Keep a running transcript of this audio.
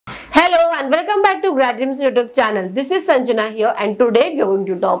welcome back to Grad-Dreams YouTube channel. This is Sanjana here, and today we are going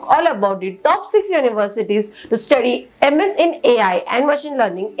to talk all about the top 6 universities to study MS in AI and machine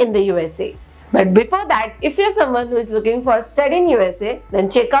learning in the USA. But before that, if you're someone who is looking for study in USA, then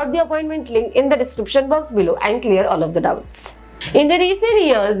check out the appointment link in the description box below and clear all of the doubts. In the recent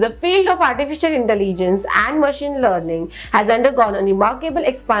years, the field of artificial intelligence and machine learning has undergone a remarkable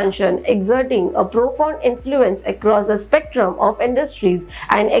expansion, exerting a profound influence across a spectrum of industries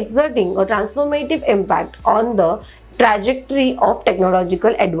and exerting a transformative impact on the trajectory of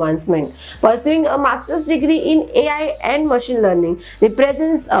technological advancement. Pursuing a master's degree in AI and machine learning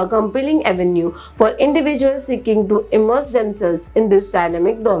represents a compelling avenue for individuals seeking to immerse themselves in this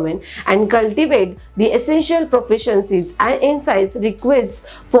dynamic domain and cultivate the essential proficiencies and insights required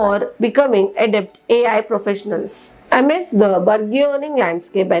for becoming adept AI professionals. Amidst the burgeoning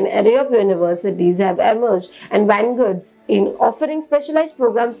landscape, an array of universities have emerged and vanguards in offering specialized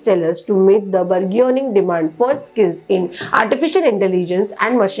programs tailored to meet the burgeoning demand for skills in artificial intelligence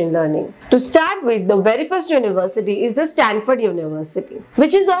and machine learning. To start with, the very first university is the Stanford University,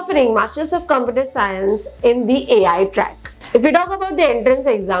 which is offering Masters of Computer Science in the AI track. If we talk about the entrance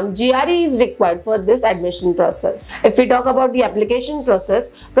exam, GRE is required for this admission process. If we talk about the application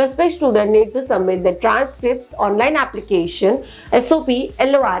process, prospective students need to submit the transcripts, online application, SOP,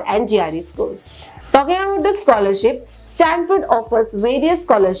 LOR and GRE scores. Talking about the scholarship, Stanford offers various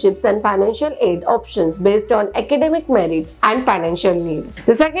scholarships and financial aid options based on academic merit and financial need.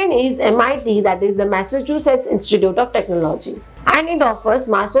 The second is MIT, that is the Massachusetts Institute of Technology, and it offers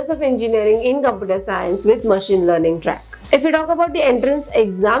Masters of Engineering in Computer Science with Machine Learning track. If we talk about the entrance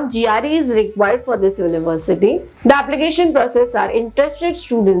exam, GRE is required for this university. The application process are interested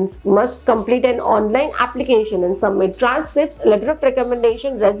students must complete an online application and submit transcripts, letter of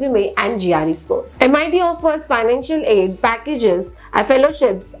recommendation, resume and GRE scores. MIT offers financial aid packages,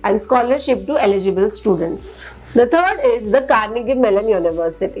 fellowships and scholarship to eligible students. The third is the Carnegie Mellon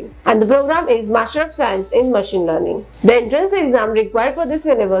University, and the program is Master of Science in Machine Learning. The entrance exam required for this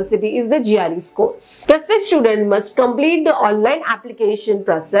university is the GRE scores. Prospective student must complete the online application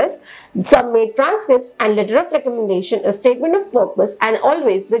process, submit transcripts and letter of recommendation, a statement of purpose and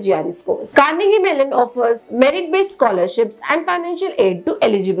always the GRE scores. Carnegie Mellon offers merit-based scholarships and financial aid to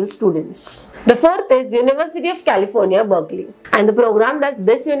eligible students. The fourth is University of California, Berkeley, and the program that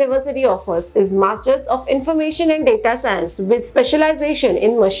this university offers is Masters of Information and Data Science with specialization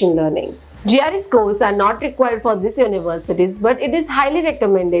in machine learning. GRE scores are not required for these universities, but it is highly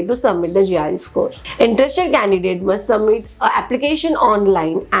recommended to submit the GRE score. Interested candidate must submit an application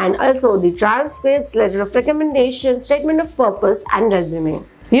online and also the transcripts, letter of recommendation, statement of purpose and resume.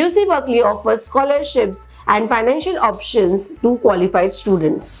 UC Berkeley offers scholarships and financial options to qualified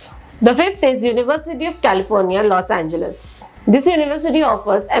students. The fifth is University of California, Los Angeles. This university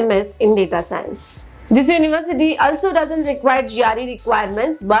offers MS in Data Science. This university also doesn't require GRE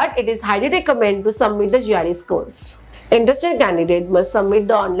requirements, but it is highly recommended to submit the GRE scores. Interested candidate must submit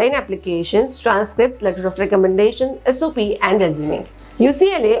the online applications, transcripts, letter of recommendation, SOP and resume.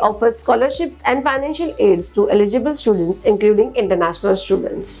 UCLA offers scholarships and financial aids to eligible students including international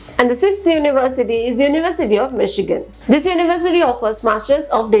students. And the sixth university is University of Michigan. This university offers Masters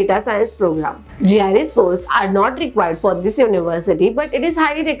of Data Science program. GRE scores are not required for this university, but it is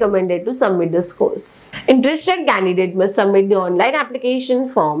highly recommended to submit the scores. Interested candidate must submit the online application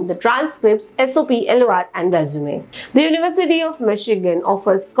form, the transcripts, SOP, LOR and resume. The University of Michigan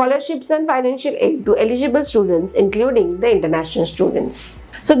offers scholarships and financial aid to eligible students including the international students.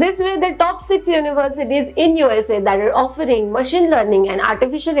 So these were the top 6 universities in USA that are offering machine learning and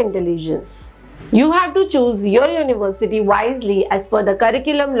artificial intelligence. You have to choose your university wisely as per the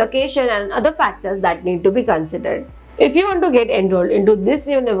curriculum, location and other factors that need to be considered. If you want to get enrolled into these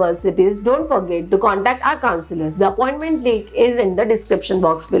universities, don't forget to contact our counselors. The appointment link is in the description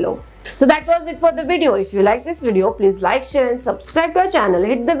box below. So that was it for the video. If you like this video, please like, share and subscribe to our channel.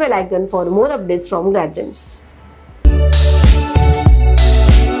 Hit the bell icon for more updates from Grad-Dreams.